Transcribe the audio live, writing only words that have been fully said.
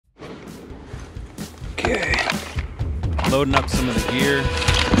loading up some of the gear.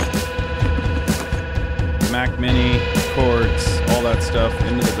 Mac Mini, cords, all that stuff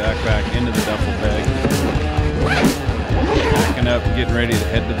into the backpack, into the duffel bag. Packing up, getting ready to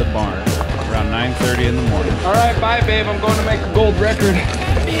head to the barn around 9:30 in the morning. All right, bye, babe. I'm going to make a gold record.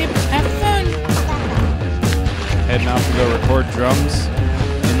 Babe, have fun. Heading out to go record drums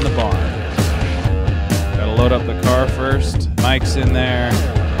in the barn. Gotta load up the car first. Mic's in there,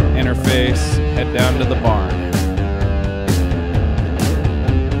 interface, head down to the barn.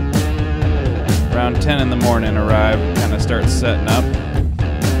 Around 10 in the morning, arrive, kind of start setting up.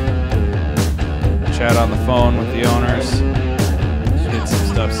 Chat on the phone with the owners, get some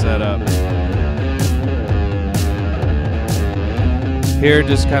stuff set up. Here,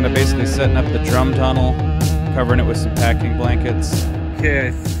 just kind of basically setting up the drum tunnel, covering it with some packing blankets. Okay,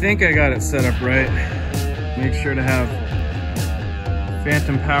 I think I got it set up right. Make sure to have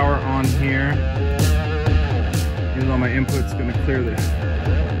phantom power on here. Use all my inputs, gonna clear this.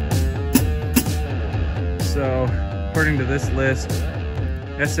 So, according to this list,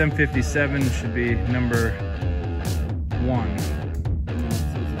 SM57 should be number 1.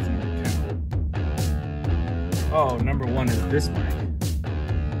 Oh, number 1 is this mic.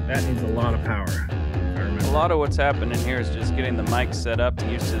 That needs a lot of power. A lot of what's happening here is just getting the mic set up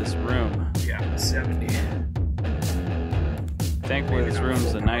and used to this room. Yeah, 70. Thankfully, this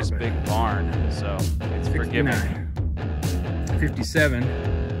room's a nice big barn, so it's forgiving. 57.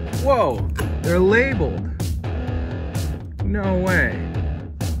 Whoa, they're labeled. No way.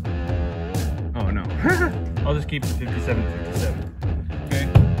 Oh no. I'll just keep the 57. Okay.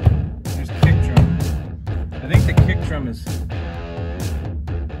 There's kick drum. I think the kick drum is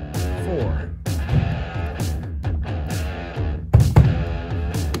 4.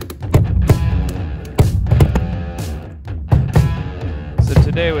 So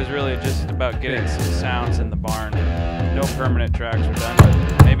today was really just about getting some sounds in the barn. No permanent tracks were done,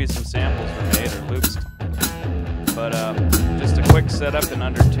 but maybe some samples were made or loops. But just a quick setup in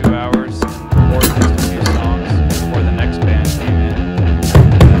under 2 hours, recorded just a few songs before the next band came in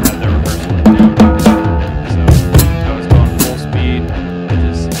and had their rehearsal to do. So I was going full speed,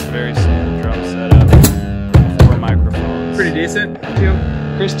 just very simple drum setup, 4 microphones. Pretty decent.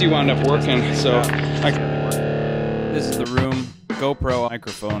 Christy wound up working, so this is the room GoPro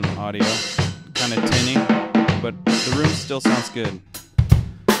microphone audio, kind of tinny, but the room still sounds good.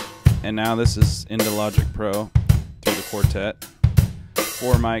 And now this is into Logic Pro through the Quartet.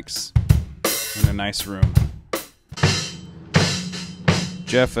 4 mics in a nice room.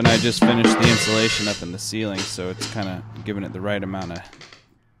 Jeff and I just finished the insulation up in the ceiling, so it's kind of giving it the right amount of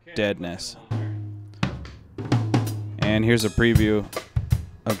deadness. And here's a preview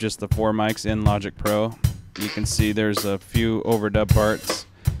of just the 4 mics in Logic Pro. You can see there's a few overdub parts,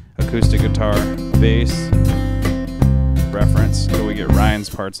 acoustic guitar, bass, reference, so we get Ryan's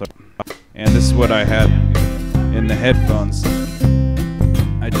parts up. And this is what I had in the headphones.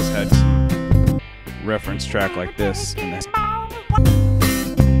 I just had some reference track like this in this,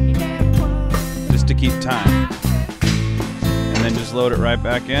 just to keep time. And then just load it right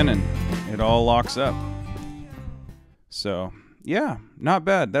back in and it all locks up. So yeah, not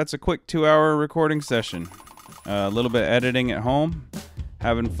bad. That's a quick 2-hour recording session. A little bit editing at home,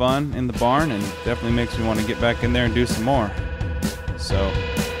 having fun in the barn, and definitely makes me want to get back in there and do some more. So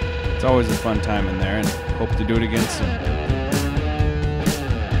it's always a fun time in there, and hope to do it again soon.